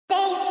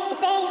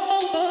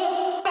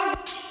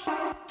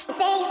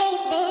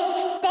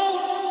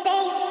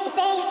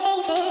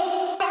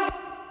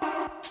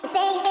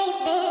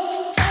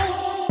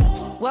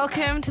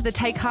Welcome to the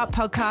Take Heart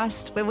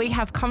podcast, where we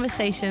have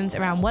conversations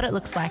around what it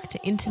looks like to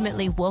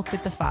intimately walk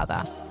with the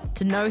Father,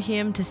 to know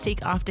Him, to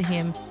seek after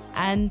Him,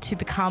 and to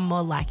become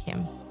more like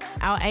Him.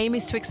 Our aim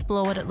is to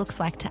explore what it looks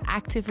like to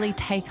actively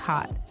take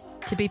heart,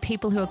 to be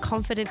people who are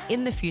confident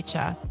in the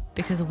future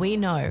because we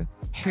know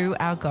who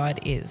our God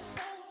is.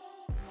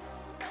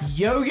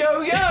 Yo,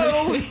 yo, yo!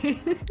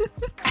 It's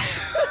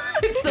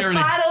the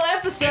final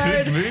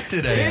episode. Good mood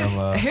today,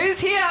 Emma. Who's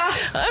here?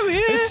 I'm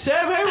here. It's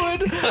Sam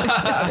Haywood.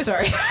 I'm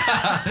sorry.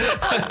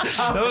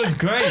 That was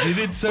great. You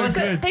did so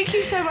good. Thank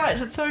you so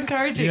much. It's so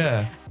encouraging.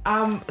 Yeah.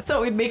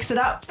 Thought we'd mix it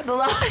up for the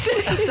last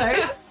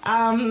episode.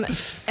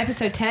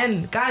 Episode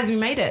 10. Guys, we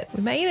made it.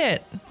 We made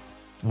it.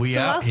 We It's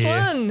the out last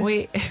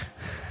here.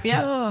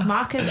 one. Oh.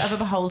 Markers of a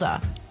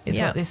Beholder is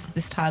what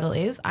this title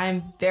is.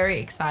 I'm very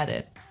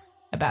excited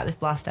about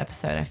this last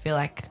episode. I feel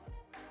like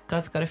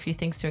God's got a few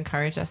things to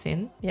encourage us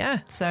in. Yeah.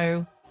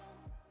 So,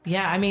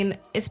 yeah, I mean,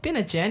 it's been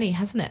a journey,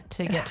 hasn't it,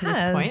 to get to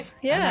this point?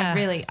 Yeah.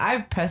 And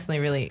I've personally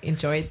really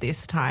enjoyed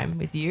this time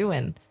with you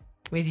and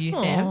with you,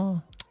 Sam. Aw.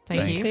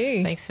 Thank you.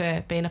 Too. Thanks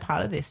for being a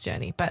part of this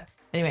journey. But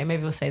anyway,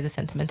 maybe we'll save the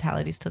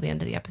sentimentalities till the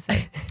end of the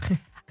episode.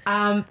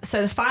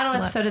 So the final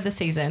episode of the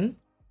season,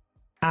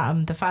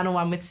 the final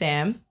one with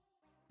Sam.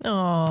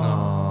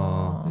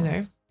 Oh. You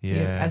know,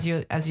 Yeah.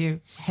 as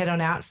you head on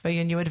out for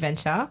your new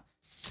adventure.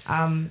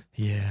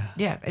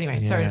 Yeah.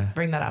 Anyway, sorry to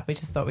bring that up. We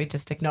just thought we'd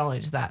just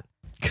acknowledge that.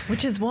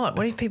 Which is what?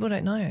 What if people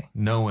don't know?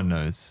 No one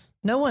knows.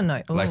 No one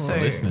knows. Like So-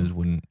 the listeners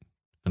wouldn't,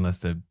 unless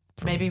they're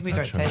from Maybe we our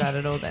don't say church. that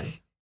at all then.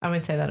 I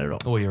won't say that at all.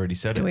 Oh, you already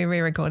said Do it. we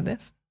re-record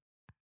this?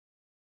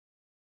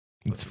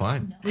 It's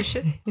fine. We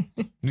should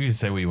You can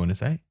say what you want to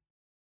say.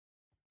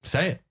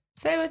 Say it.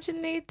 say what you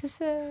need to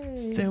say.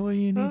 Say what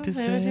you need to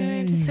Say what you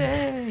need to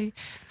say.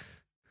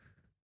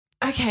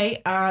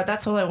 Okay,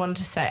 that's all I wanted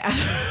to say.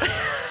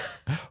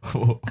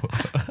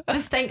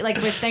 Just we're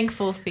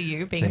thankful for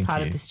you being Thank a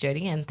part you. of this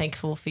journey, and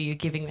thankful for you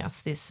giving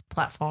us this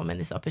platform and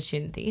this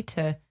opportunity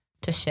to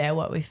share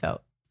what we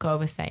felt God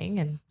was saying.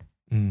 And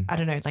I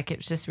don't know, it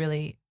was just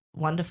really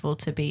wonderful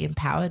to be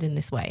empowered in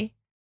this way.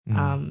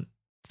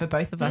 For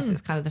both of us, it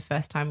was kind of the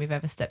first time we've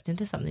ever stepped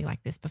into something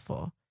like this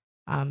before.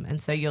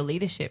 And so your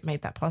leadership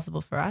made that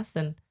possible for us,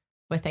 and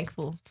we're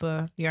thankful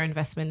for your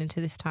investment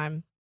into this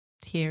time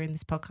here in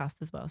this podcast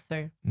as well.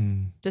 So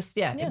just,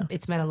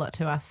 it's meant a lot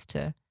to us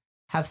to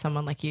have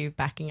someone like you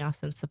backing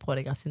us and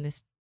supporting us in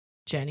this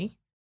journey.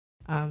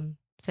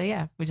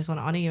 We just want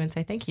to honor you and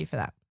say thank you for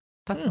that.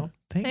 That's all.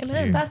 Thank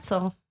Amen. you. That's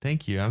all.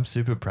 Thank you. I'm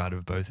super proud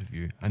of both of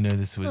you. I know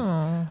this was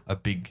a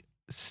big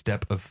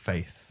step of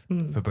faith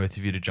for both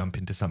of you to jump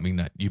into something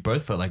that you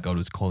both felt like God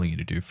was calling you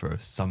to do for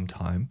some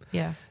time.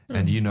 Yeah.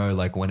 And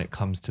when it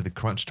comes to the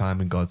crunch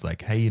time and God's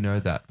like, hey,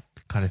 that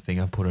kind of thing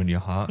I put on your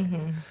heart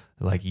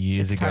like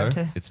years ago,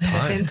 it's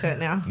time into it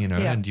now.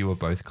 And you were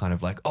both kind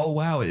of like, oh,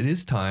 wow, it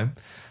is time.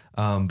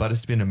 But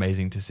it's been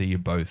amazing to see you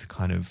both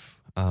kind of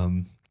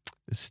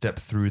step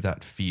through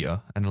that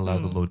fear and allow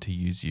the Lord to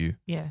use you.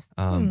 Yes.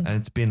 And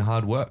it's been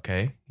hard work,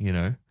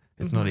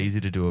 It's not easy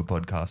to do a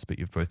podcast, but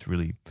you've both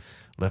really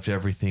left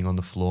everything on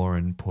the floor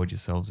and poured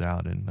yourselves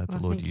out and let the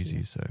Lord thank use you.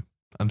 you. So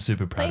I'm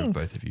super proud of Thanks.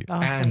 both of you. Oh,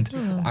 And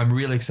thank you. I'm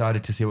really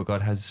excited to see what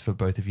God has for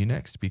both of you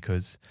next,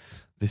 because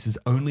this is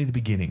only the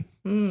beginning.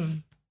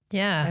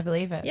 Yeah. I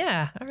believe it.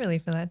 Yeah, I really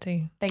feel that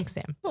too. Thanks,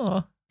 Sam.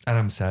 Oh, And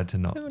I'm sad to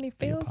not so many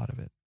be a feels. part of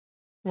it.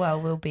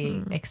 Well, we'll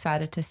be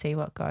excited to see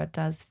what God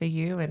does for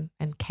you and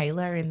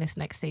Kayla in this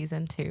next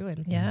season too,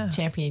 and Yeah.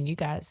 champion you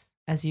guys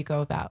as you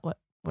go about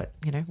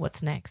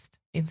what's next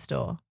in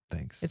store.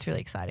 Thanks. It's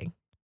really exciting.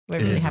 We're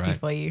It really is, happy right?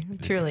 for you.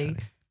 It is Truly.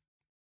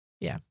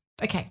 exciting.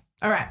 Okay.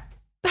 All right.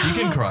 You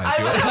can cry if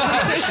you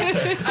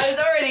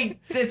want.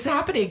 It's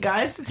happening,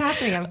 guys. It's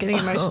happening. I'm getting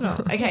emotional.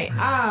 Okay.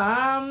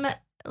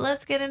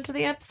 Let's get into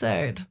the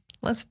episode.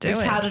 Let's do We've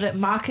it. titled it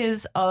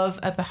Markers of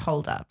a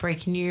Beholder. Brie,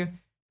 can you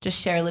just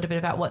share a little bit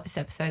about what this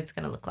episode's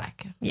going to look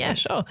like? Yeah,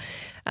 sure.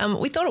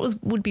 We thought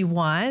it would be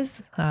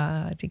wise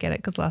to get it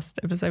because last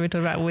episode we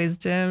talked about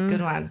wisdom.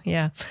 Good one.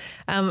 Yeah.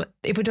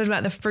 If we talked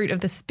about the fruit of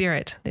the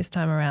Spirit this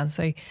time around,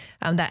 so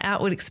that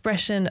outward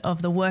expression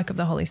of the work of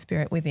the Holy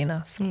Spirit within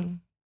us.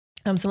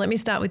 So let me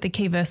start with the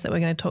key verse that we're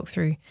going to talk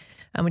through,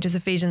 which is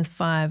Ephesians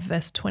 5,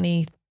 verse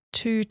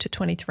 22 to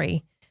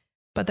 23.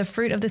 But the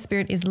fruit of the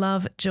Spirit is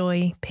love,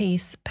 joy,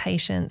 peace,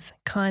 patience,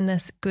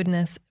 kindness,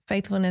 goodness,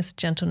 faithfulness,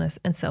 gentleness,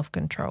 and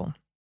self-control.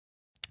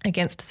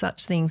 Against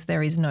such things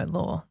there is no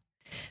law.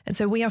 And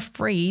so we are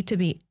free to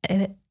be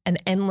an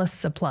endless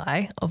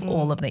supply of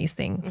all of these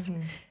things,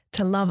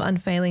 to love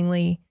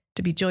unfailingly,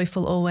 to be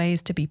joyful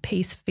always, to be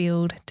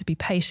peace-filled, to be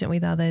patient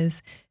with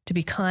others, to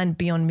be kind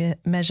beyond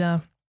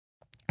measure,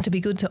 to be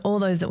good to all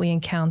those that we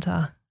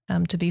encounter,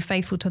 to be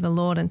faithful to the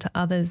Lord and to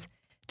others,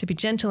 to be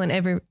gentle in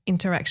every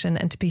interaction,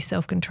 and to be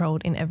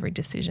self-controlled in every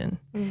decision.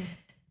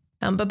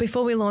 But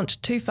before we launch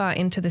too far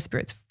into the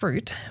Spirit's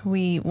fruit,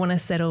 we want to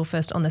settle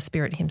first on the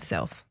Spirit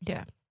himself.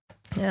 Yeah.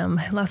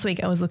 Last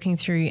week I was looking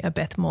through a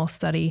Beth Moore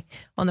study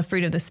on the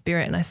fruit of the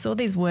Spirit, and I saw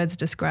these words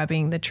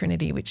describing the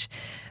Trinity, which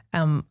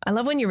I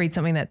love when you read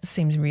something that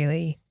seems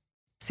really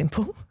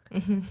simple.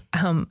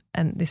 Mm-hmm.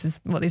 And this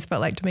is what this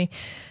felt like to me.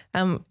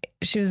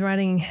 She was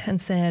writing and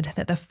said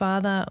that the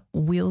Father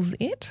wills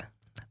it,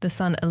 the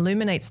Son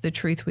illuminates the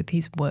truth with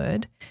his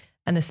word,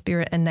 and the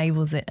Spirit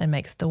enables it and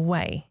makes the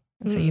way.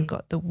 And so you've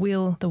got the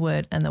will, the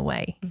word, and the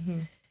way.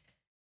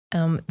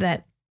 Mm-hmm.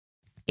 That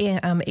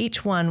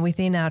each one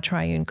within our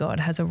triune God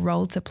has a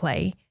role to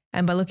play.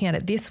 And by looking at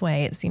it this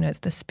way, it's, it's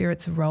the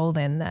Spirit's role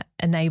then that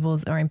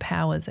enables or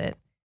empowers it.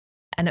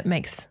 And it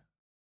makes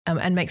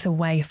a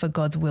way for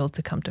God's will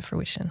to come to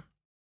fruition.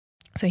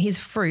 So his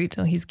fruit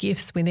or his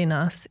gifts within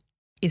us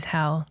is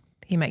how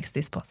he makes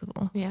this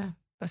possible. Yeah,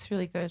 that's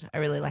really good. I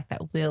really like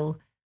that will,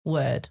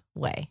 word,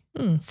 way.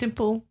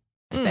 Simple,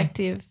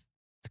 effective.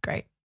 It's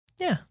great.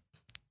 Yeah.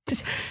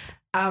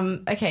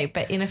 Okay,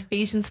 but in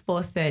Ephesians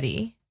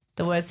 4:30,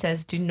 the word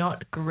says, do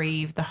not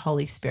grieve the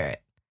Holy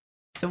Spirit.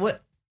 So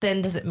what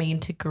then does it mean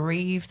to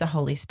grieve the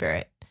Holy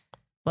Spirit?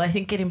 Well, I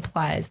think it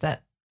implies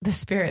that the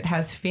Spirit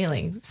has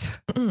feelings.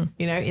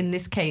 In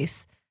this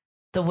case,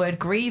 the word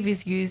grieve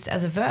is used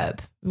as a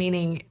verb,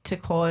 meaning to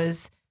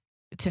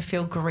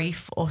feel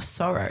grief or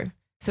sorrow.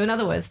 So in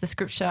other words, the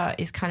scripture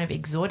is kind of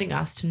exhorting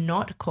us to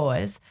not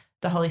cause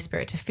the Holy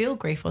Spirit to feel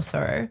grief or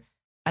sorrow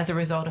as a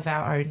result of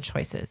our own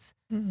choices.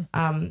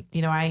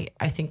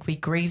 I think we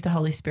grieve the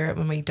Holy Spirit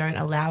when we don't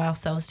allow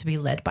ourselves to be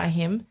led by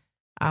him,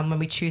 when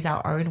we choose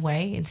our own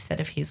way instead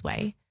of his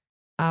way.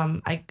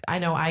 I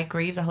know I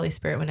grieve the Holy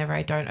Spirit whenever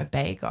I don't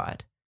obey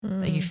God.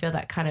 That you feel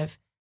that kind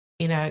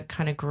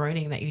of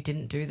groaning that you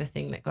didn't do the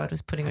thing that God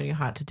was putting on your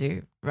heart to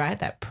do, right?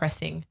 That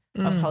pressing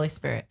of Holy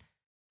Spirit.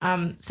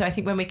 So I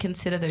think when we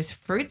consider those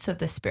fruits of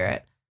the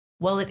Spirit,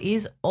 well, it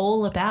is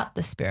all about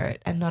the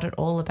Spirit and not at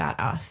all about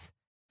us.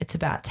 It's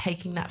about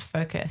taking that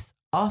focus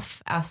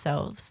off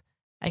ourselves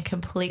and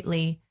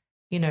completely,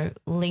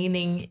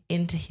 leaning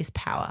into his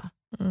power.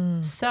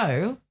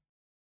 So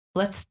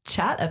let's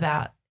chat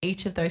about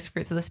each of those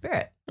fruits of the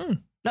Spirit. We're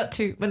not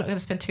going to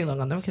spend too long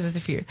on them because there's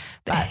a few,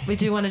 but we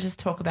do want to just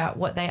talk about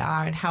what they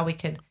are and how we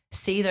can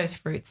see those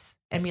fruits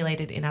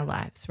emulated in our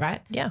lives,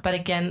 right? Yeah. But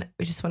again,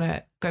 we just want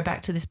to go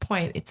back to this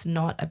point. It's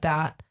not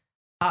about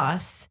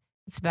us.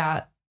 It's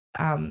about,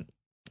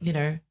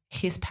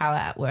 his power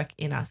at work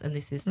in us. And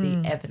this is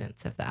the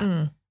evidence of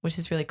that, which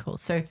is really cool.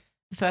 So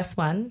the first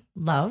one,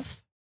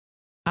 love.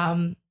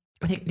 I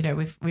think,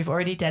 we've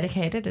already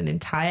dedicated an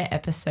entire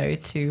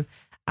episode to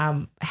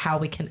how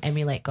we can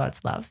emulate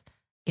God's love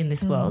in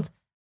this world.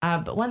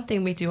 But one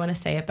thing we do want to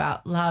say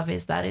about love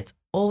is that it's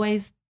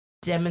always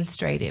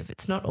demonstrative.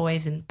 It's not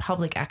always in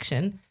public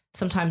action.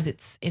 Sometimes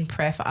it's in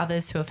prayer for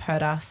others who have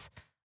hurt us.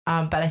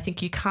 But I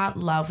think you can't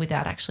love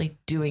without actually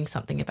doing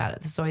something about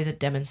it. There's always a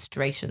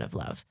demonstration of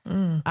love.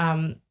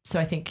 So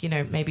I think,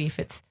 maybe if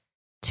it's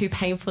too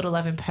painful to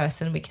love in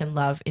person, we can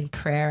love in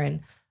prayer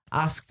and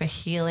ask for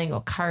healing or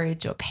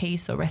courage or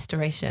peace or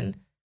restoration.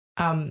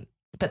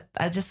 But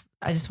I just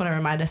want to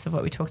remind us of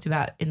what we talked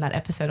about in that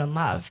episode on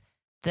love.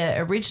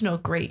 The original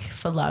Greek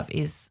for love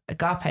is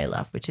agape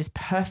love, which is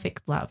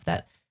perfect love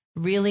that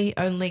really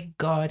only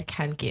God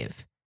can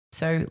give.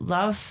 So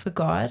love for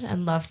God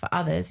and love for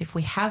others, if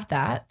we have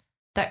that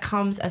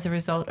comes as a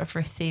result of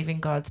receiving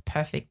God's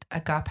perfect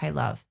agape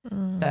love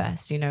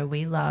first.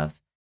 We love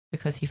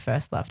because he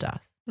first loved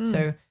us.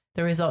 So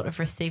the result of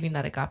receiving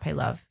that agape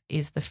love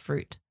is the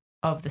fruit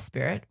of the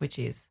Spirit, which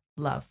is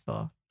love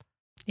for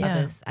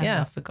others and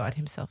love for God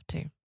himself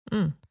too.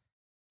 And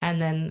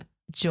then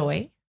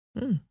joy,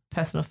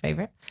 personal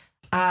favorite.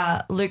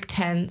 Luke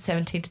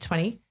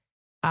 10:17-20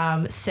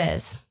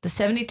 says, the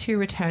 72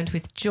 returned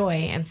with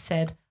joy and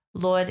said,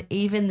 Lord,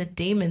 even the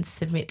demons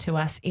submit to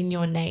us in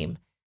your name.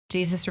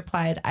 Jesus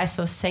replied, I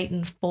saw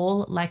Satan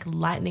fall like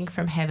lightning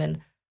from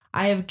heaven.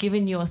 I have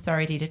given you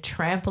authority to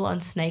trample on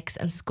snakes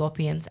and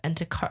scorpions and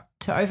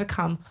to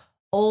overcome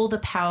all the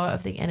power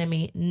of the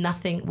enemy.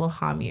 Nothing will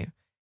harm you.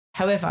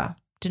 However,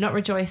 do not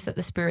rejoice that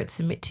the spirits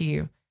submit to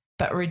you,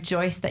 but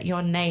rejoice that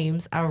your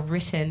names are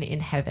written in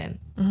heaven.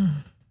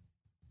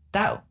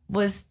 That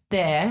was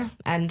there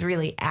and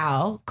really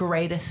our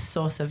greatest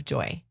source of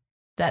joy,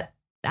 that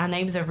our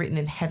names are written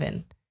in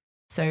heaven.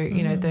 So,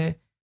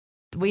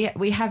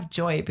 we have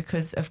joy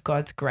because of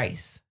God's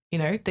grace.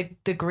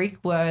 The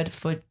Greek word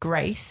for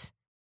grace,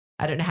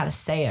 I don't know how to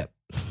say it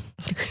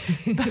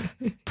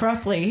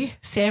properly.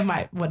 Sam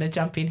might want to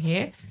jump in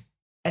here.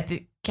 I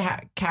think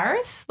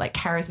charis, like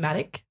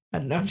charismatic. I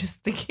don't know, I'm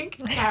just thinking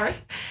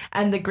charis.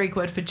 And the Greek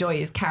word for joy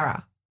is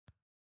chara.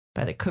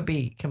 But it could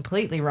be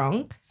completely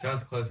wrong.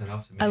 Sounds close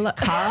enough to me.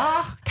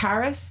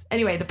 Charis.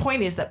 Anyway, the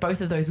point is that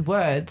both of those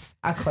words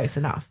are close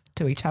enough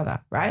to each other,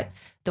 right?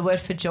 The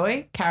word for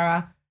joy,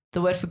 chara.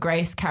 The word for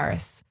grace,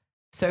 charis.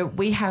 So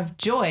we have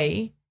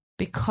joy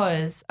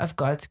because of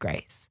God's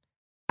grace.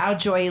 Our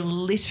joy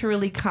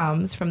literally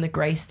comes from the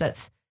grace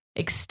that's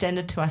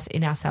extended to us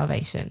in our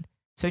salvation.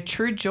 So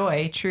true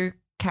joy, true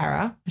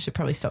Kara, I should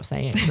probably stop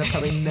saying it because I'm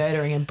probably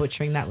murdering and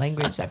butchering that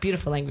language, that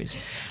beautiful language.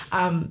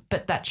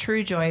 But that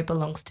true joy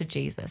belongs to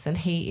Jesus, and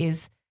he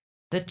is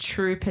the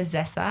true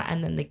possessor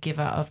and then the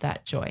giver of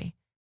that joy.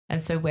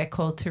 And so we're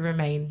called to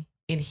remain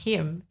in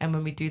him. And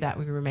when we do that,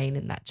 we remain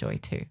in that joy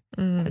too.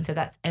 And so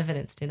that's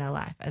evidenced in our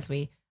life as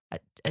we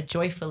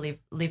joyfully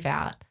live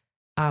out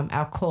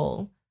our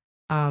call.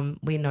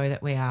 We know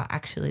that we are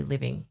actually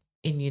living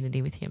in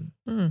unity with him,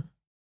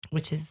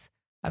 which is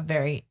a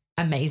very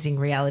amazing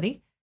reality.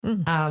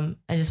 And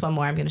just one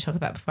more I'm going to talk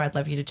about before I'd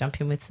love you to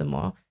jump in with some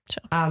more,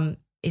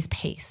 is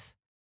peace.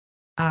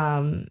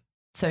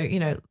 So, you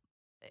know,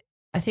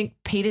 I think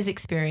Peter's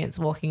experience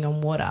walking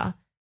on water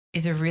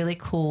is a really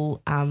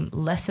cool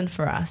lesson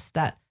for us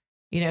that,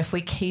 you know, if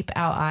we keep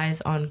our eyes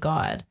on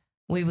God,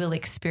 we will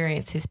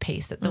experience his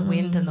peace, that the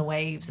wind and the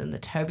waves and the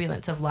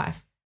turbulence of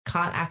life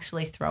can't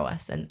actually throw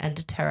us and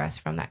deter us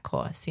from that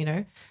course, you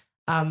know.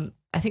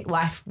 I think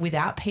life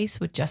without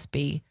peace would just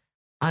be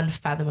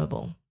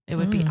unfathomable. It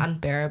would be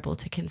unbearable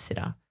to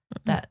consider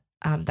that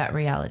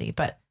reality.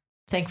 But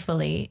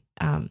thankfully,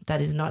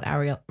 that is not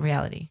our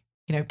reality.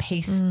 You know,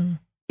 peace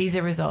is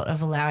a result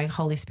of allowing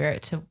Holy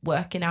Spirit to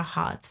work in our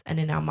hearts and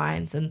in our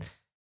minds. And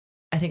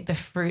I think the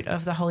fruit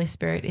of the Holy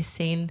Spirit is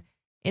seen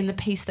in the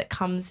peace that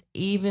comes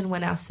even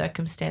when our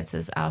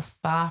circumstances are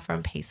far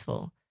from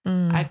peaceful.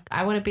 I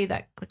want to be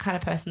the kind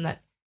of person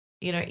that,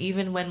 you know,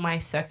 even when my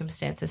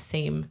circumstances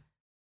seem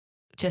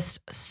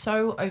just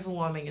so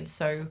overwhelming and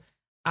so,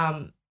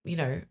 you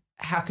know,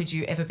 how could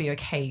you ever be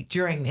okay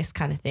during this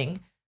kind of thing,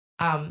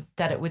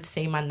 that it would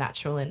seem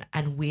unnatural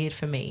and weird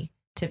for me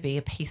to be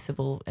a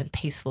peaceable and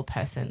peaceful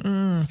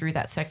person through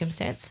that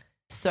circumstance,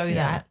 so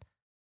that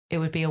it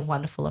would be a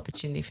wonderful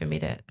opportunity for me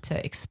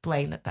to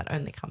explain that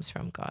only comes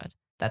from God.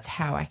 That's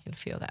how I can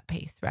feel that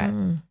peace,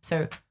 right?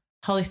 So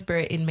Holy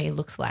Spirit in me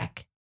looks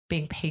like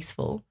being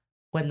peaceful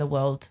when the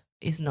world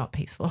is not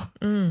peaceful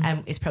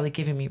and is probably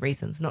giving me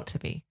reasons not to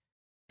be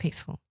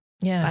peaceful.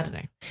 Yeah. I don't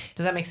know.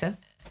 Does that make sense?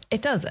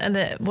 It does. And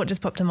what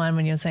just popped to mind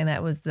when you were saying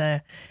that was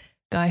the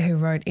guy who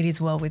wrote It Is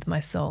Well With My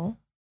Soul.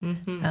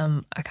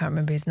 I can't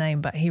remember his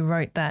name, but he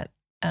wrote that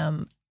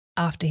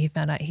after he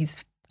found out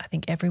I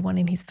think everyone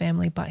in his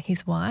family but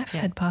his wife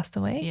had passed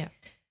away. Yeah.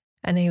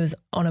 And he was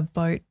on a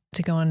boat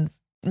to go and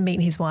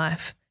meet his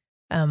wife,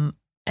 and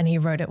he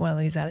wrote it while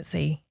he was out at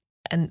sea.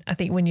 And I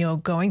think when you're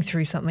going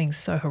through something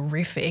so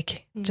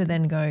horrific to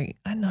then go,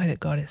 I know that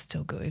God is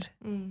still good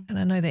and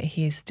I know that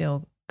he is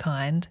still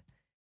kind,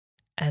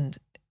 and,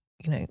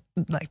 you know,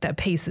 like that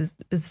peace is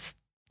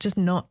just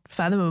not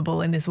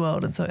fathomable in this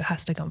world, and so it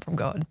has to come from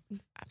God.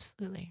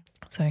 Absolutely.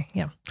 So,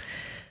 yeah.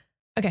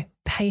 Okay,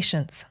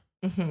 patience.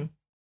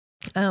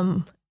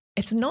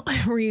 It's not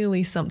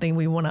really something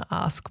we want to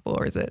ask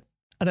for, is it?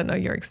 I don't know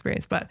your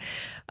experience, but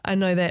I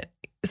know that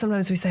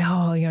sometimes we say,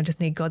 oh, you know, I just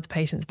need God's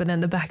patience. But then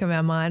the back of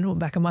our mind, or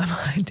back of my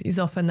mind, is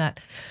often that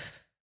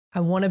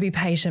I want to be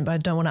patient, but I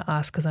don't want to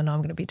ask because I know I'm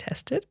going to be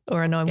tested,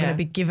 or I know I'm going to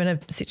be given a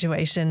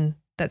situation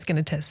that's going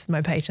to test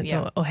my patience,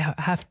 or I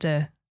have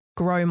to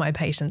grow my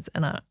patience,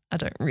 and I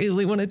don't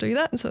really want to do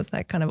that. And so it's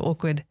that kind of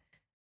awkward,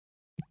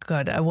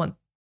 God, I want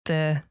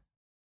the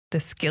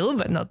skill,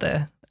 but not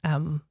the,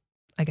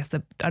 I guess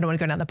I don't want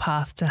to go down the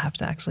path to have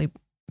to actually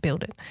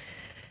build it.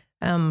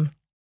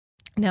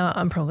 Now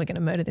I'm probably going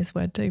to murder this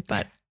word too,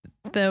 but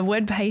the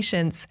word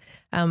patience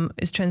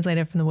is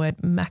translated from the word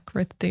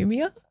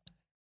macrothumia.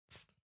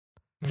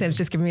 Sam's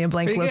just giving me a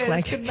blank look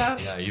like.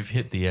 Yeah, you've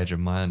hit the edge of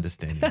my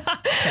understanding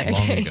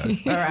long ago.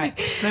 All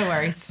right, no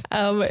worries.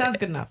 Sounds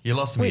good enough. You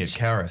lost me at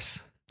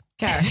Charis.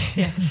 Charis,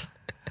 yeah.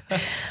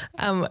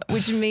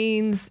 Which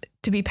means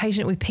to be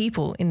patient with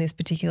people in this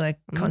particular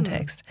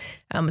context.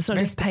 It's not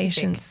just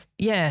patience.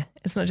 Yeah,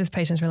 it's not just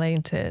patience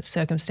relating to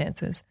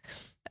circumstances.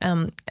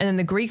 And then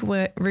the Greek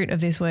root of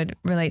this word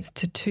relates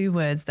to two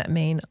words that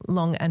mean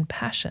long and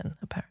passion,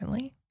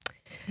 apparently.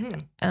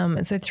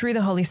 And so through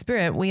the Holy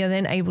Spirit, we are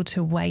then able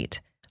to wait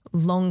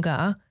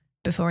longer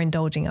before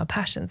indulging our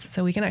passions.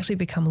 So we can actually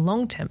become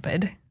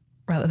long-tempered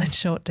rather than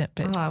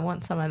short-tempered. Oh, I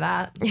want some of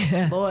that.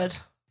 Yeah. Lord,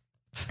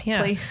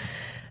 please.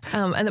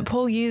 And that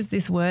Paul used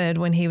this word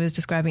when he was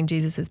describing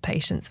Jesus'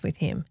 patience with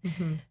him.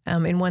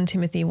 In 1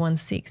 Timothy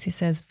 1:6, he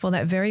says, "For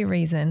that very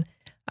reason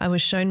I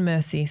was shown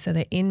mercy, so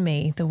that in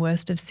me, the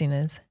worst of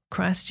sinners,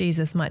 Christ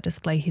Jesus might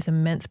display his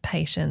immense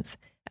patience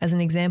as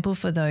an example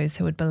for those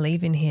who would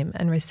believe in him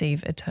and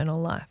receive eternal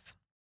life."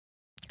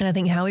 And I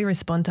think how we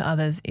respond to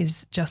others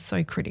is just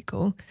so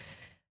critical.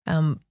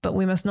 But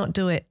we must not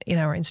do it in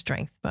our own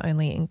strength, but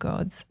only in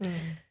God's.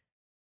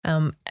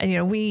 And, you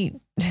know, we,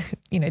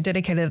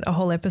 dedicated a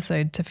whole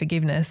episode to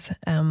forgiveness.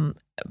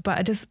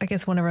 But I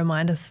guess want to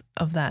remind us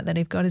of that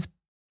if God has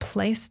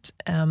placed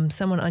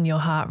someone on your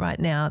heart right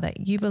now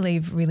that you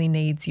believe really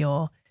needs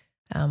your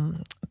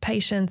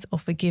patience or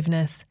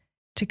forgiveness,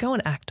 to go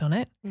and act on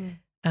it.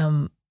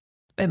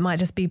 It might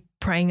just be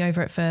praying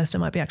over it first. It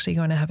might be actually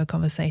going to have a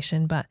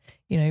conversation, but,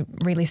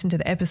 re-listen to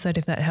the episode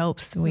if that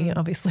helps. We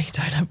obviously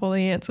don't have all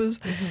the answers.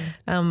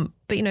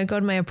 But,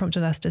 God may have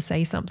prompted us to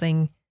say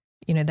something,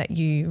 that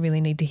you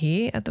really need to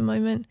hear at the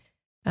moment.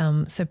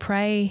 So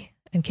pray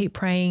and keep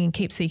praying and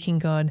keep seeking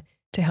God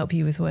to help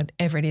you with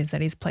whatever it is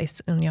that He's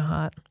placed on your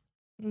heart.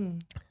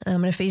 And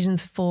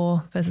Ephesians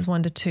 4 verses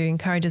 1-2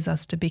 encourages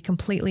us to be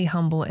completely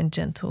humble and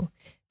gentle,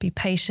 be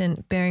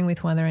patient, bearing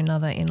with one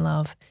another in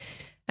love.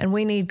 And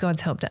we need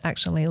God's help to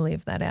actually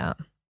live that out.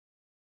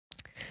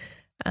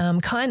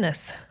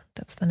 Kindness,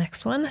 that's the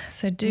next one.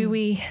 So do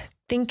we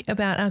think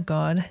about our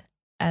God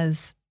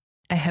as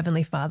a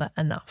heavenly Father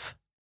enough?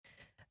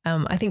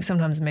 I think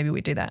sometimes maybe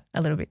we do that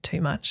a little bit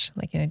too much.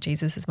 Like,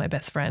 Jesus is my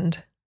best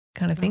friend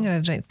kind of thing. I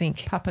don't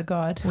think. Papa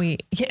God.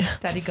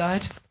 Daddy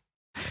God.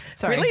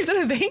 Sorry. Really? Is that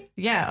a thing?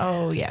 Yeah.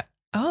 Oh, yeah.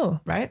 Oh.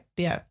 Right?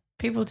 Yeah.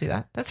 People do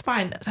that. That's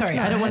fine. Sorry.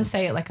 I don't want to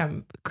say it like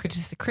I'm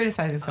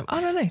criticizing something.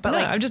 Oh, no. But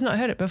I've just not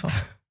heard it before.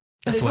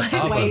 That's what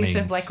There's Abba ways means.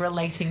 of like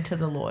relating to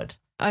the Lord.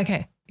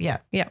 Okay. Yeah.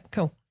 Yeah.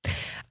 Cool.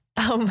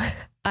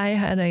 I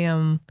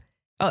had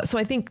so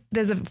I think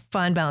there's a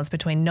fine balance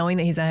between knowing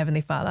that He's our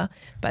Heavenly Father,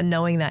 but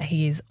knowing that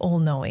He is all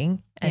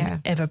knowing and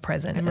ever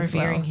present and as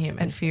revering well. Him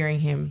and fearing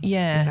Him in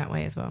that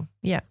way as well.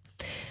 Yeah.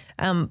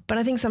 But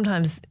I think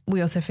sometimes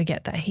we also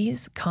forget that He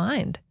is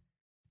kind.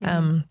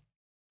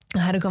 I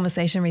had a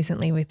conversation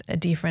recently with a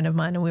dear friend of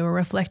mine, and we were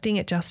reflecting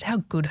at just how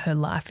good her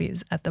life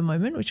is at the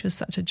moment, which was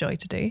such a joy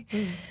to do.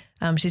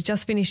 She's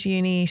just finished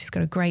uni. She's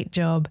got a great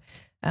job.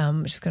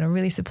 She's got a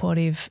really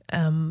supportive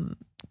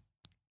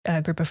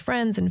group of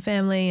friends and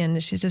family,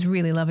 and she's just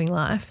really loving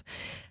life.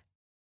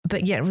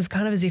 But yet it was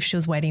kind of as if she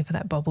was waiting for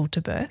that bubble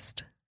to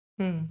burst.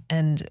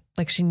 And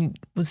like she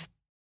was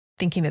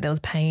thinking that there was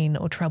pain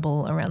or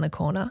trouble around the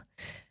corner.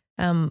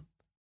 But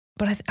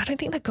I don't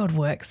think that God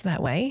works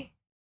that way.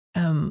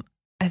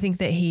 I think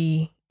that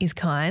He is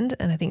kind,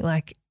 and I think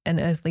like an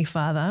earthly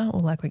father,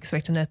 or like we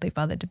expect an earthly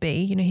father to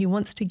be, He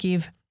wants to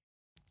give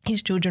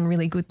His children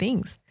really good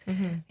things.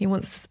 He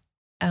wants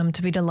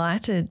to be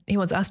delighted. He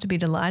wants us to be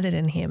delighted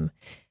in Him,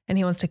 and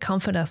He wants to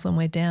comfort us when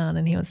we're down,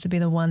 and He wants to be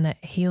the one that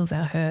heals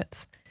our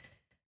hurts.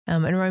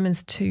 And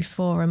Romans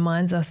 2:4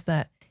 reminds us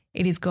that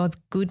it is God's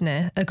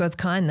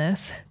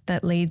kindness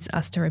that leads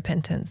us to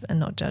repentance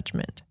and not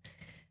judgment.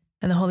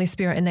 And the Holy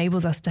Spirit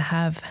enables us to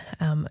have,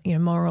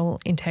 moral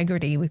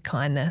integrity with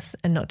kindness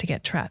and not to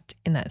get trapped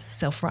in that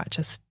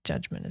self-righteous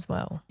judgment as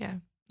well. Yeah,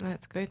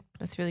 that's good.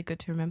 That's really good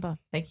to remember.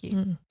 Thank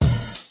you.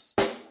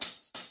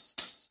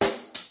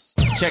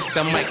 Check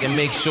the mic and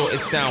make sure it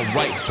sound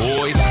right,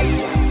 boys.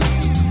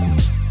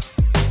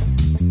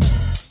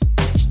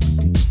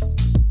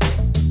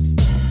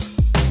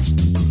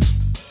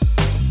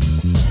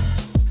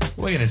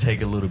 We're going to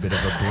take a little bit of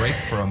a break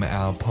from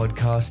our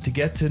podcast to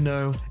get to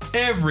know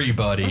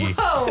everybody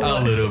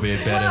a little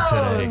bit better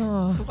today.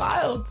 It's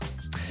wild.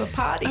 It's a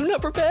party. I'm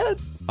not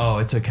prepared. Oh,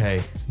 it's okay.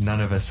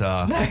 None of us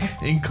are,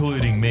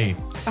 including me.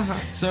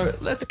 So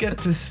let's get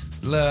to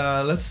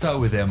let's start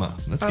with Emma.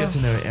 Let's get to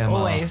know Emma.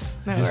 Always.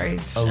 No just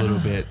worries. a little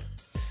bit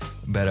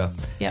better.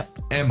 Yep.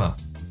 Emma,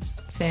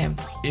 Sam.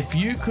 if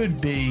you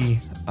could be,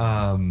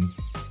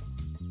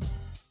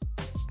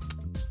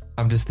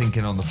 I'm just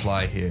thinking on the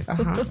fly here.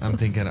 I'm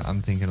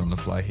thinking on the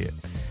fly here.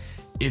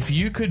 If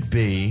you could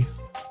be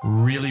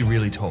really,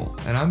 really tall,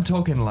 and I'm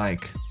talking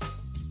like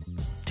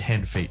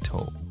 10 feet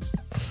tall,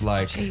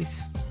 like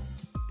Jeez.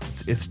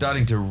 it's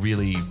starting to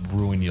really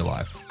ruin your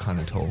life, kind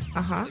of tall.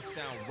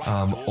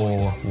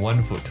 Or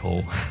 1 foot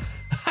tall.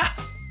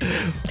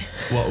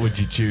 What would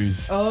you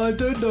choose? I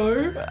don't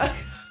know.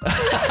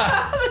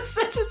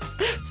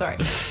 Sorry.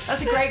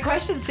 That's a great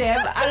question,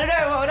 Sam. I don't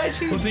know. What would I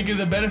choose? Well, think of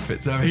the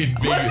benefits. I mean,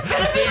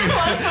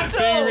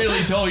 being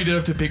really tall, you don't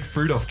have to pick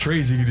fruit off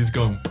trees. You can just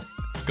go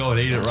and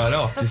eat it right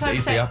off. That's just what I'm eat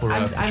saying. the apple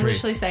right off the I'm tree.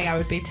 literally saying I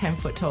would be 10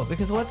 foot tall,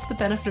 because what's the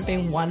benefit of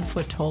being 1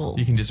 foot tall?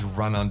 You can just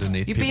run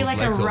underneath You'd be people's like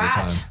a legs all the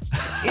rat.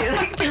 time.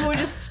 Like people would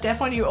just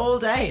step on you all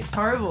day. It's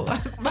horrible.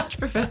 I'd much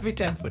prefer to be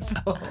 10 foot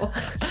tall.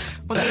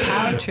 On a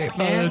power trip, Oh,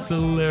 man. that's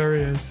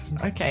hilarious.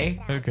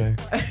 Okay. Okay.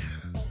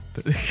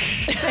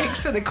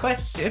 Thanks for the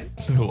question.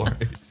 No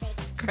worries.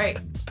 Great.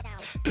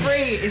 Bree,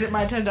 is it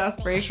my turn to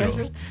ask Bree a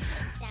question?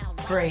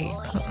 Bree.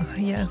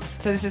 Yes.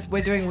 So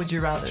we're doing Would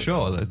You Rather.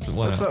 Sure, that's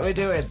That's what we're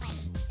doing.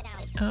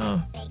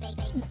 Oh.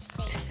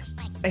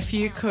 If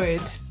you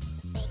could.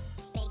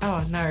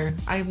 Oh no,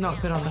 I'm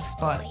not good on the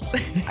spot.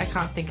 I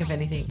can't think of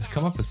anything. Just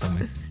come up with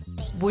something.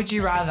 Would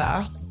you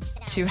rather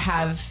to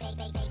have?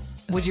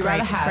 Would you great-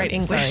 rather have? great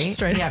English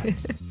Sorry, straight yeah.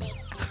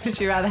 Would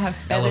you rather have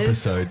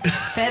feathers? Episode.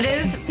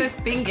 Feathers for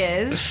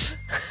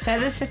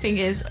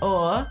fingers,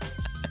 or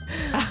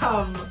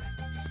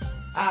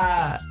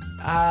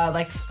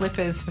like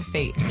flippers for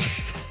feet.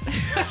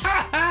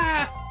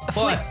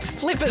 What?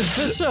 Flippers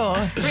for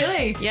sure.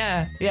 Really?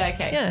 Yeah. Yeah.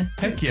 Okay. Yeah.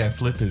 Heck yeah,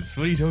 flippers.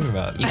 What are you talking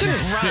about? You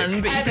couldn't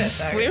run, but I you could don't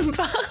know. swim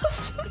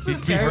past.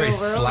 You'd be very terrible.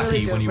 We're all slappy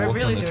really when you we're walked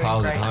really on the doing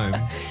tiles at great.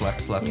 home.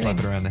 Slap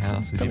it around the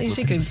house. With At your least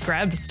you could flippers.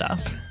 grab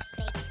stuff.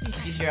 You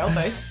could use your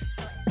elbows.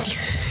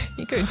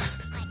 You could.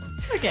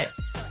 Okay.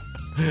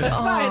 That's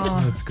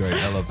fine. That's great.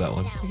 I love that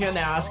one. You're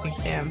now asking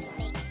Sam.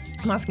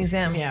 I'm asking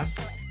Sam. Yeah.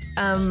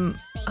 I'm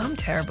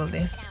terrible at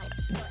this.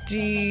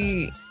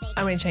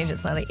 I'm going to change it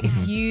slightly.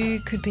 If you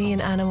could be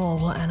an animal,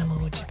 what animal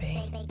would you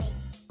be?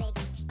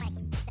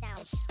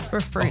 Or a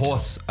A fruit.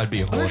 horse. I'd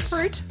be a Or a horse.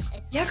 fruit.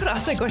 Yeah, I could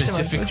ask that question.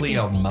 Specifically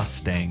a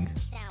Mustang.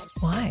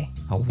 Why?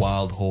 A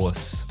wild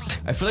horse.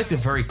 I feel like they're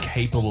very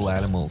capable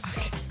animals.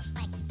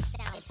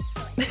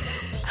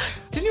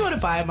 Didn't you want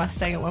to buy a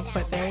Mustang at one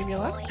point there in your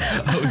life?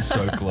 I was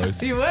so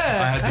close. You were.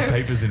 I had the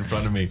papers in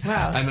front of me.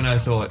 Wow. And then I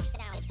thought,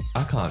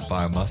 I can't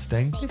buy a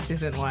Mustang. This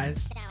isn't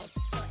wise.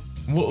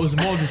 What was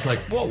more just like,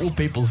 what will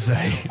people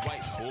say?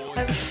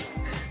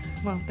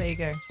 Well, there you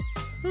go.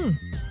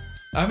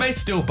 I may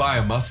still buy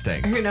a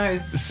Mustang. Who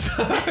knows?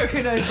 So,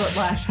 Who knows what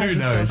life has who in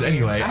store knows? for you.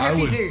 Anyway, I hope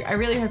you do. I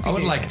really hope you do. I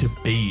would like to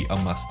be a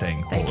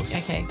Mustang Thank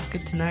horse. you. Okay,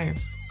 good to know.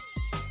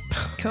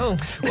 Cool.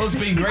 Well, it's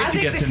been great I to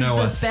think get this to know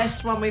is us. the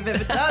best one we've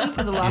ever done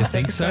for the last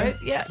think so?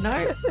 episode. Yeah,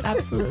 no,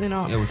 absolutely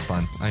not. It was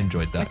fun. I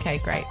enjoyed that. Okay,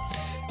 great.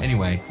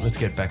 Anyway, let's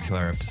get back to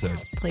our episode.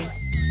 Please.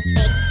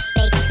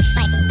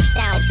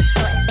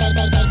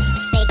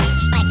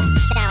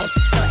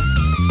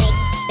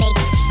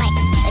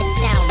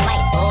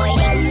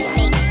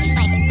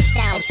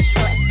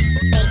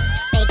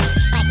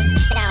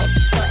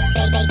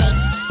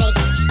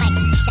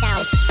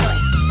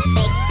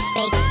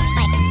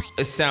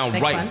 It sound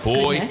Next right, one,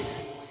 boy.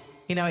 goodness.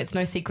 You know, it's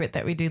no secret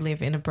that we do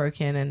live in a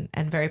broken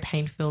and very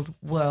pain-filled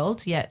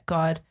world, yet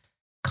God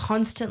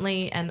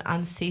constantly and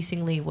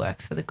unceasingly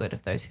works for the good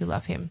of those who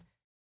love him.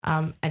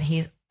 And he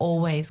is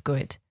always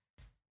good.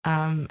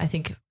 I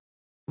think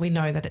we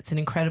know that it's an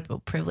incredible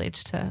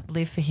privilege to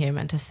live for him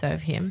and to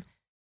serve him.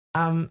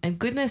 And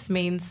goodness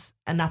means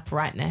an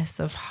uprightness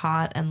of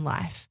heart and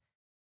life.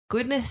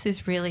 Goodness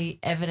is really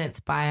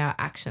evidenced by our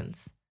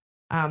actions.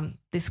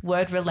 This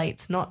word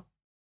relates not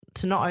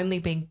only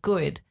being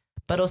good,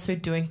 but also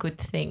doing good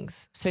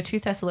things. So 2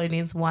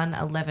 Thessalonians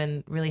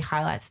 1:11 really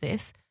highlights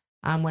this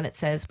when it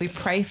says, we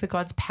pray for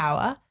God's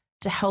power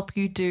to help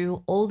you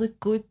do all the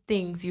good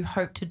things you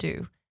hope to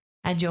do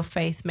and your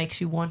faith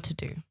makes you want to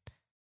do.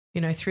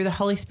 You know, through the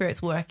Holy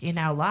Spirit's work in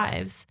our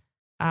lives,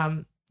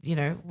 you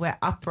know, we're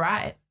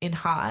upright in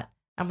heart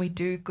and we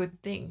do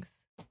good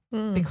things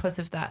because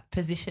of that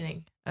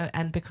positioning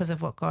and because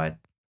of what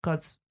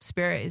God's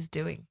Spirit is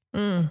doing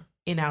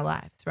in our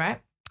lives,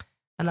 right?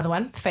 Another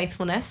one,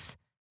 faithfulness.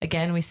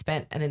 Again, we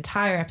spent an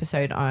entire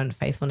episode on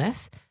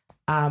faithfulness,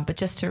 but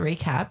just to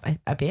recap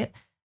a bit,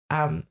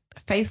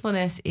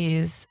 faithfulness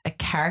is a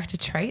character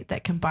trait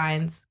that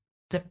combines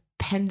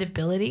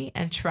dependability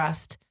and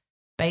trust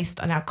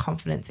based on our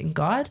confidence in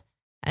God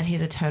and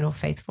his eternal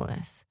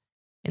faithfulness.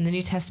 In the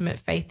New Testament,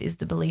 faith is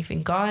the belief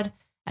in God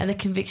and the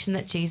conviction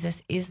that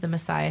Jesus is the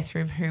Messiah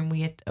through whom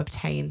we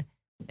obtain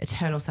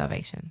eternal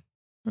salvation.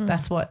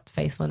 That's what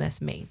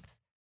faithfulness means.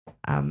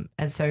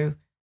 And so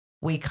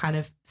we kind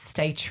of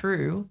stay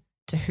true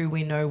to who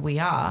we know we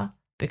are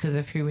because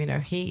of who we know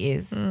he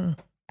is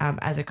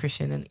as a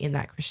Christian and in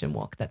that Christian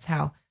walk. That's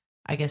how,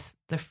 I guess,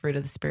 the fruit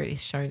of the Spirit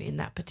is shown in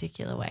that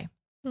particular way.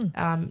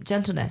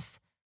 Gentleness.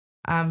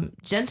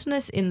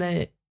 Gentleness in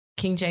the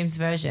King James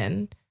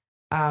Version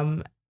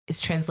is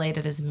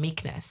translated as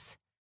meekness.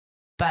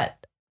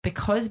 But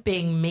because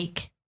being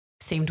meek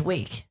seemed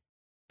weak,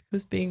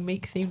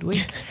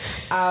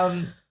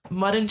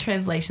 modern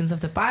translations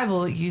of the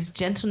Bible use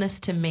gentleness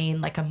to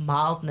mean like a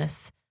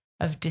mildness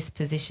of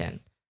disposition.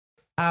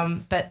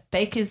 But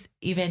Baker's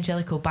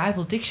Evangelical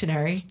Bible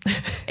Dictionary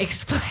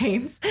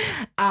explains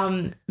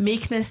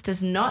meekness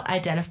does not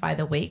identify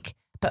the weak,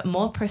 but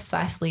more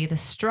precisely the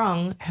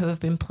strong who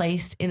have been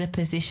placed in a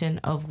position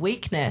of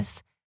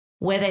weakness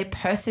where they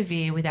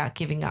persevere without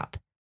giving up.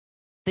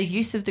 The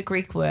use of the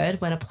Greek word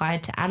when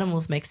applied to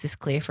animals makes this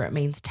clear, for it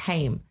means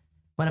tame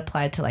when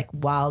applied to like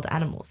wild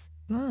animals.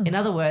 In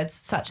other words,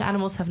 such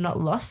animals have not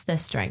lost their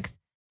strength,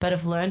 but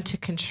have learned to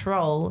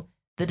control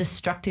the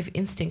destructive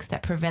instincts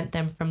that prevent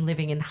them from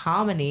living in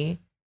harmony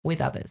with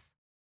others.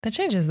 That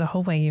changes the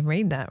whole way you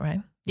read that,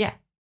 right? Yeah.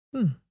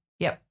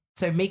 Yep.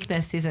 So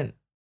meekness isn't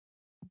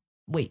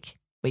weakness.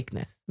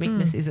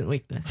 Meekness isn't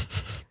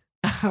weakness.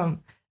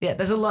 Yeah,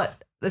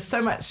 there's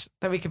so much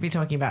that we could be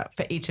talking about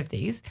for each of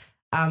these.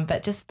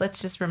 But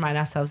let's just remind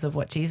ourselves of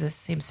what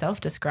Jesus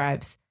himself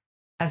describes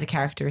as a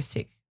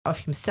characteristic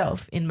of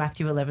himself in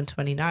Matthew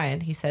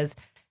 11:29. He says,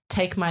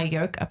 "Take my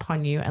yoke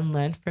upon you and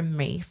learn from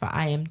me, for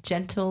I am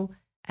gentle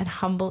and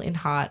humble in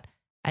heart,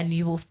 and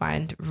you will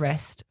find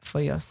rest for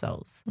your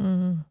souls."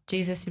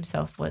 Jesus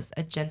himself was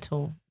a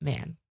gentle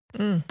man,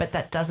 but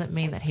that doesn't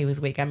mean that he was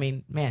weak. I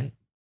mean, man,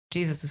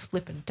 Jesus was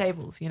flipping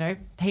tables, you know.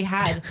 He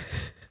had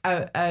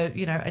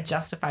a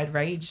justified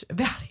rage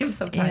about him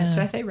sometimes. Yeah.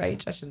 Should I say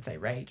rage? I shouldn't say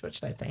rage. What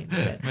should I say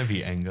instead?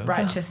 Maybe anger.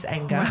 Righteous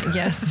anger.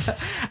 Yes.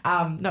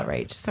 Not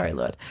rage. Sorry,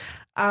 Lord.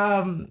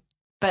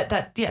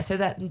 But so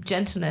that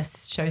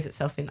gentleness shows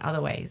itself in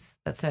other ways.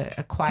 That's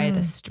a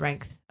quieter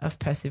strength of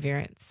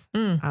perseverance.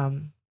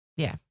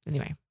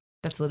 Anyway,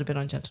 that's a little bit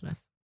on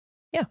gentleness.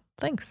 Yeah,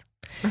 thanks.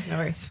 No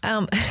worries.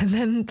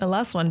 Then the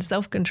last one,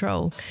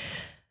 self-control.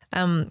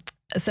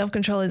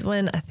 Self-control is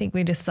when I think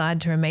we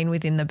decide to remain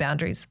within the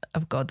boundaries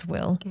of God's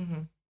will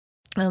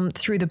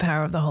through the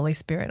power of the Holy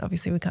Spirit.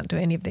 Obviously, we can't do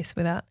any of this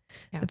without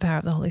the power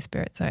of the Holy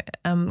Spirit. So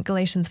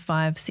Galatians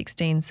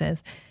 5:16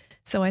 says,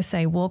 So I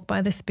say, walk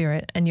by the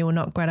Spirit, and you will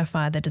not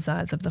gratify the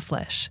desires of the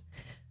flesh.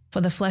 For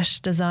the flesh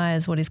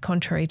desires what is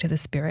contrary to the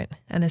Spirit,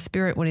 and the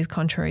Spirit what is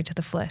contrary to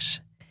the flesh.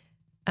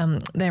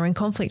 They're in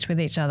conflict with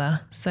each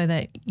other, so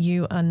that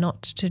you are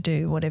not to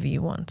do whatever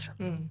you want.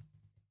 And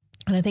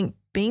I think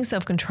being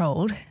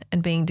self-controlled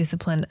and being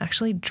disciplined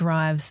actually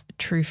drives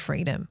true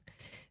freedom.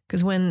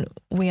 Because when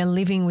we are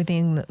living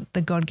within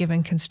the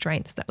God-given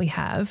constraints that we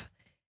have,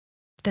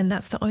 then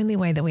that's the only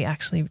way that we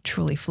actually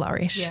truly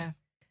flourish. Yeah,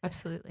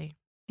 absolutely.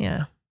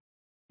 Yeah.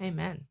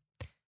 Amen.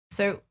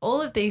 So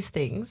all of these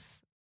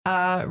things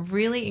are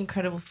really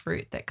incredible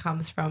fruit that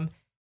comes from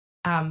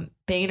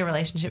being in a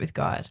relationship with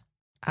God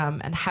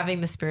and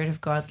having the Spirit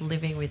of God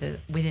living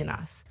within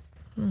us.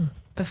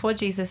 Before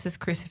Jesus'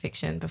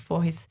 crucifixion,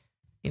 before his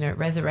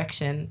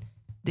resurrection,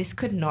 this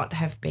could not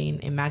have been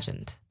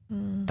imagined.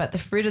 But the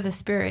fruit of the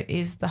Spirit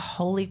is the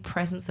holy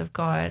presence of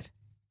God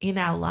in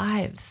our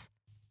lives.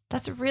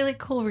 That's a really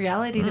cool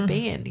reality to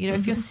be in.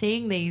 If you're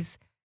seeing these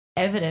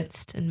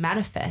evidenced and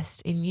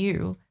manifest in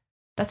you,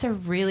 that's a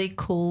really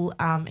cool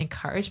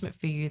encouragement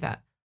for you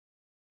that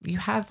you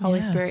have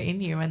Holy Spirit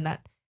in you and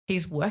that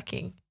he's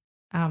working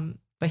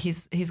for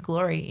his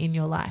glory in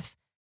your life.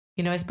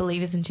 As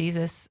believers in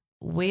Jesus,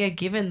 we are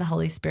given the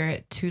Holy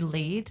Spirit to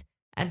lead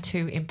and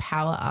to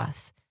empower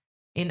us.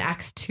 In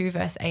Acts 2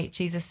 verse 8,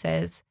 Jesus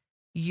says,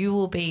 you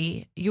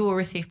will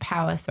receive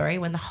power,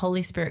 when the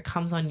Holy Spirit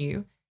comes on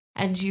you,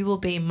 and you will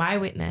be my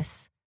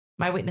witnesses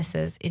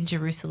in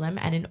Jerusalem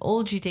and in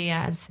all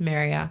Judea and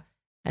Samaria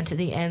and to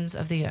the ends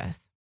of the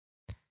earth.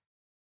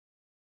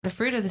 The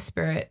fruit of the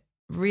Spirit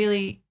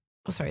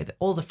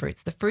all the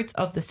fruits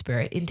of the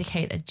Spirit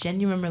indicate a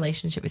genuine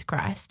relationship with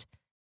Christ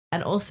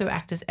and also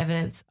act as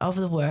evidence of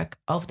the work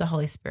of the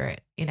Holy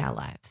Spirit in our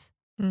lives.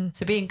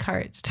 So be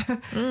encouraged.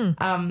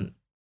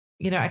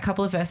 A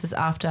couple of verses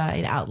after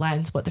it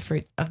outlines what the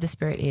fruit of the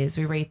Spirit is,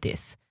 we read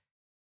this.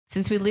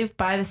 Since we live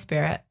by the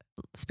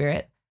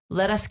Spirit,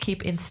 let us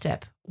keep in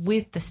step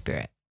with the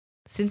Spirit.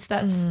 Since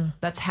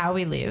that's how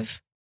we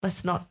live,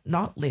 let's not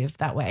live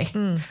that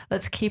way.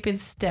 Let's keep in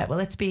step. Well,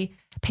 let's be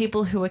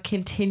people who are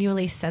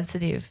continually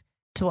sensitive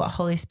to what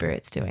Holy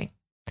Spirit's doing.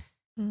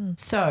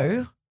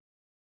 So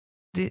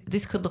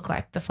this could look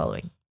like the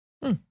following.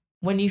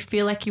 When you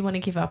feel like you want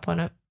to give up on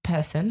a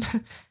person,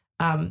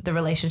 the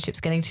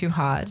relationship's getting too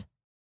hard,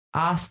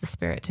 ask the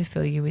Spirit to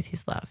fill you with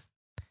his love.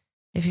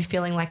 If you're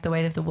feeling like the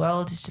weight of the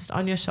world is just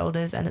on your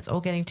shoulders and it's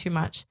all getting too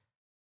much,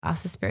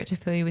 ask the Spirit to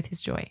fill you with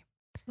his joy.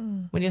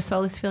 When your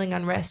soul is feeling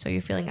unrest or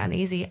you're feeling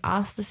uneasy,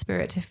 ask the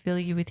Spirit to fill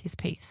you with his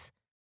peace.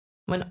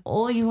 When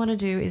all you want to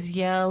do is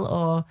yell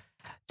or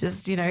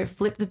just,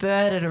 flip the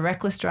bird at a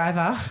reckless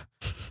driver,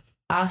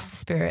 ask the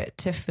Spirit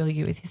to fill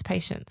you with his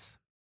patience.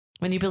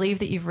 When you believe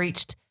that you've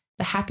reached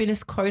the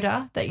happiness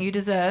quota that you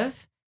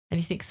deserve and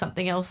you think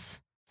something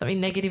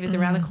negative is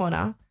around the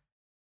corner,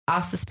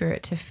 ask the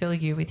Spirit to fill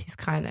you with his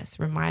kindness,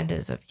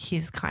 reminders of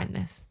his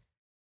kindness.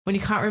 When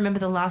you can't remember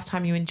the last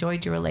time you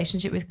enjoyed your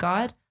relationship with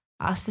God,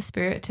 ask the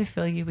Spirit to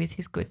fill you with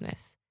his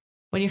goodness.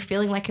 When you're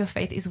feeling like your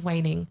faith is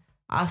waning,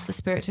 ask the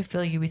Spirit to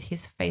fill you with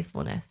his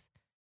faithfulness.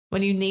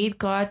 When you need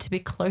God to be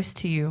close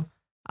to you,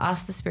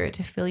 ask the Spirit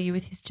to fill you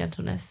with his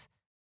gentleness.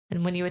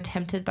 And when you are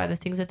tempted by the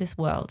things of this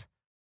world,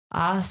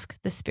 ask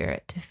the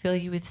Spirit to fill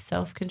you with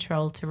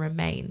self-control to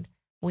remain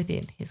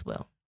within his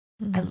will.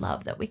 I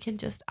love that we can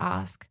just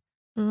ask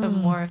for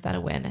more of that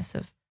awareness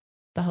of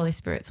the Holy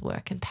Spirit's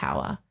work and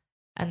power,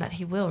 and that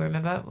he will.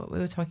 Remember what we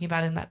were talking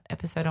about in that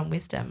episode on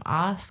wisdom.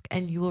 Ask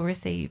and you will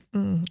receive.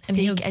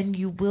 Seek and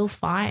you will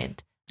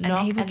find.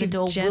 Knock and the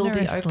door will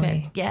be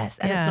opened. Yes.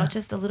 And it's not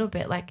just a little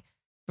bit, like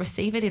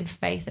receive it in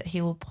faith that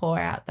he will pour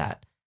out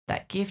that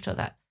gift or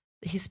that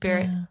his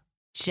Spirit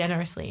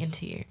generously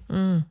into you.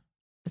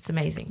 It's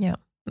amazing. Yeah.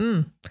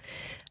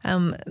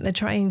 The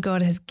triune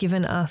God has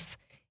given us,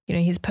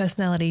 his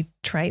personality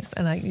traits,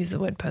 and I use the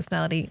word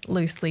personality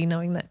loosely,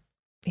 knowing that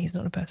he's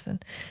not a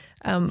person,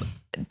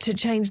 to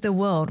change the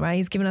world, right?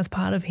 He's given us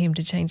part of him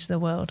to change the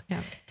world.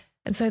 Yeah.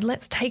 And so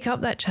let's take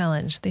up that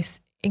challenge, this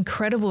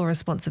incredible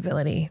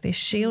responsibility, this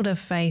shield of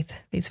faith,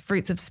 these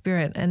fruits of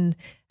Spirit, and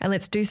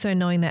let's do so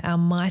knowing that our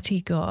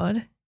mighty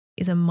God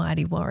is a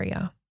mighty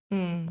warrior.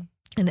 And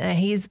that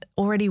he's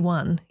already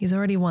won. He's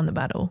already won the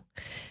battle,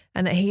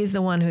 and that he is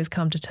the one who has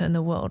come to turn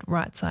the world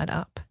right side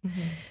up.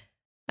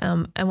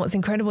 And what's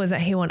incredible is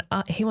that he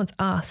wants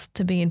us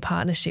to be in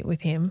partnership with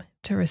him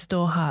to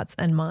restore hearts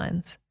and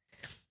minds.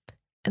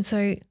 And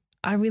so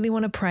I really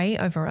want to pray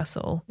over us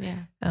all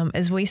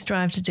as we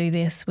strive to do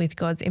this with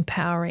God's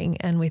empowering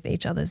and with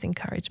each other's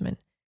encouragement.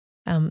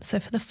 So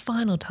for the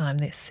final time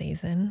this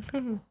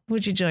season,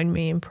 would you join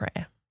me in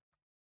prayer?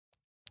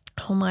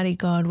 Almighty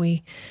God,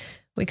 we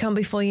come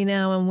before you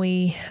now, and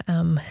we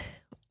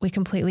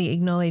completely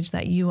acknowledge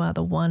that you are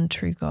the one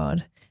true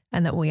God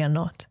and that we are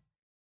not.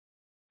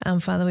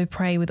 Father, we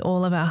pray with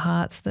all of our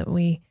hearts that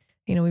we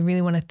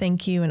really want to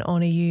thank you and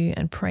honor you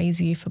and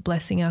praise you for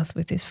blessing us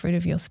with this fruit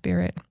of your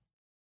Spirit.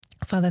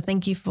 Father,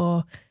 thank you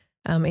for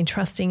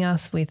entrusting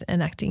us with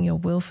enacting your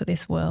will for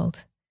this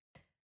world.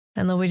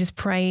 And Lord, we just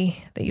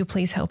pray that you'll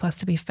please help us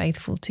to be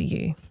faithful to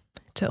you,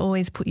 to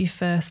always put you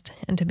first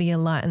and to be a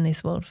light in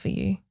this world for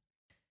you.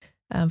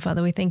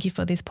 Father, we thank you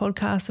for this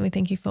podcast and we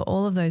thank you for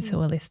all of those who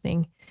are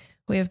listening.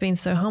 We have been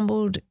so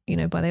humbled,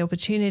 by the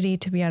opportunity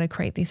to be able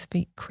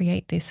to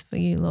create this for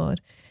you,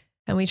 Lord.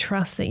 And we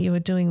trust that you are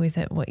doing with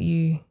it what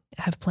you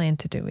have planned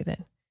to do with it.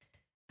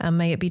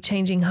 May it be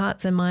changing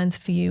hearts and minds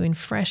for you in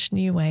fresh,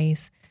 new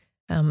ways.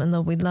 And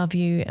Lord, we love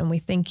you and we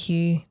thank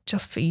you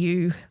just for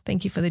you.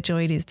 Thank you for the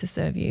joy it is to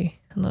serve you.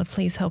 And Lord,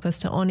 please help us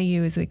to honor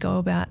you as we go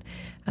about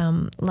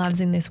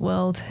lives in this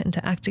world and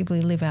to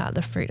actively live out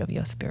the fruit of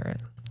your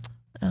Spirit.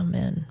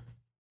 Amen.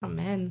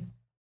 Amen.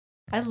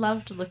 I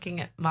loved looking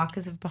at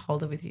Markers of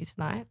Beholder with you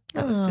tonight.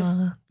 That was just,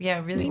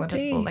 really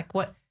wonderful. Too. Like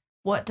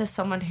what does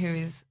someone who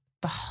is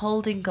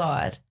beholding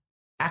God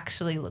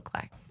actually look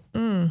like?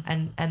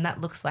 And that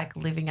looks like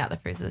living out the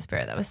fruits of the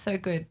Spirit. That was so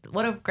good.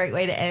 What a great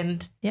way to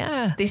end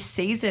this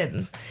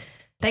season.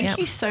 Thank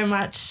you so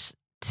much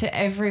to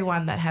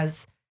everyone that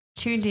has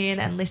tuned in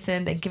and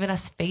listened and given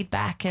us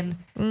feedback and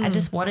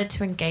just wanted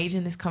to engage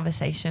in this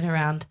conversation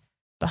around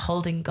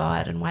beholding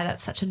God and why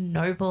that's such a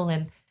noble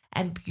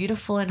and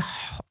beautiful and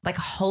like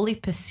a holy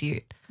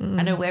pursuit.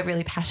 I know we're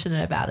really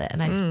passionate about it,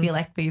 and I feel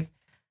like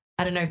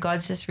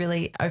God's just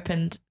really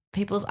opened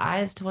people's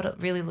eyes to what it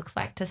really looks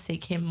like to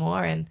seek him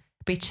more and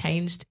be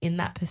changed in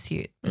that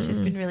pursuit, which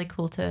has been really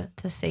cool to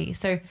see.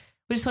 So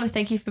we just want to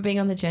thank you for being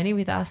on the journey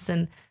with us,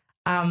 and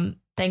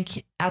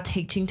thank our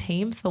teaching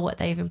team for what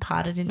they've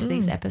imparted into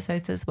these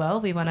episodes as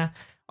well. We want to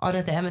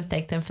honor them and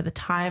thank them for the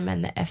time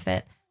and the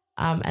effort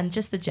and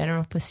just the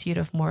general pursuit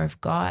of more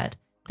of God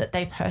that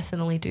they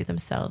personally do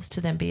themselves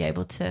to then be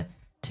able to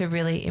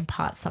really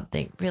impart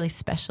something really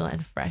special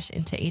and fresh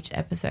into each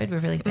episode. We're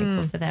really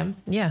thankful for them.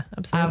 Yeah,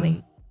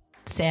 absolutely.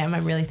 Sam,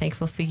 I'm really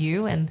thankful for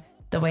you and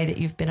the way that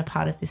you've been a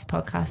part of this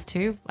podcast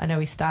too. I know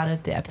we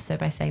started the episode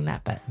by saying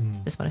that, but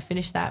just want to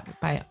finish that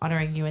by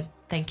honoring you and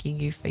thanking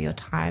you for your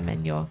time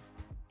and your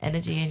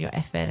energy and your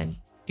effort and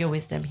your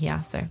wisdom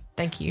here. So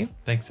thank you.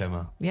 Thanks,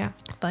 Emma. Yeah.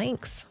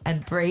 Thanks.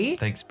 And Bree.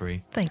 Thanks,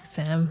 Bree. Thanks,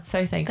 Sam.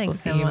 So thankful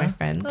for you, Emma. my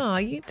friend. Oh,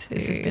 you too.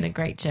 This has been a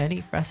great journey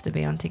for us to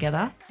be on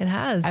together. It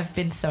has. I've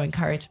been so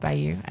encouraged by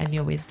you and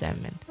your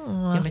wisdom and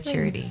your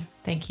maturity. Thanks.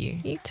 Thank you.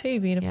 You too,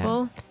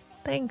 beautiful.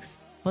 Thanks.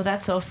 Well,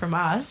 that's all from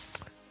us.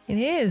 It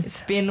is.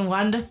 It's been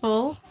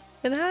wonderful.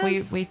 It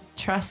has. We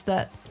trust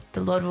that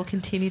the Lord will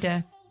continue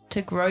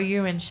to grow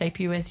you and shape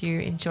you as you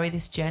enjoy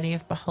this journey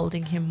of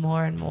beholding him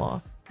more and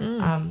more.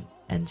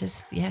 And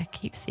just,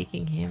 keep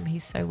seeking him.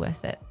 He's so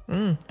worth it.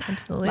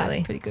 Absolutely.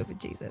 Life's pretty good with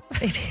Jesus.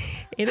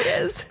 It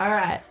is. All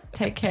right.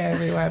 Take care,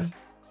 everyone.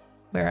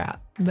 We're out.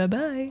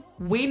 Bye-bye.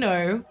 We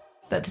know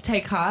that to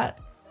take heart,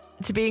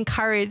 to be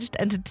encouraged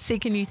and to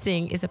seek a new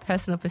thing is a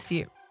personal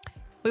pursuit.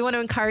 We want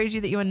to encourage you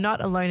that you are not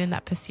alone in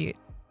that pursuit.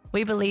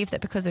 We believe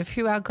that because of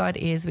who our God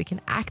is, we can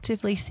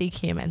actively seek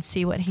him and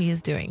see what he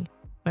is doing.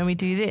 When we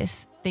do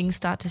this, things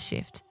start to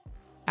shift.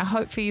 Our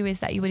hope for you is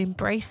that you would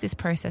embrace this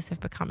process of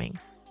becoming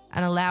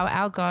and allow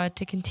our God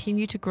to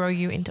continue to grow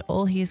you into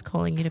all he is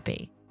calling you to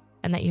be,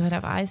 and that you would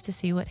have eyes to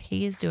see what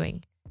he is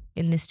doing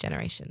in this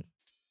generation.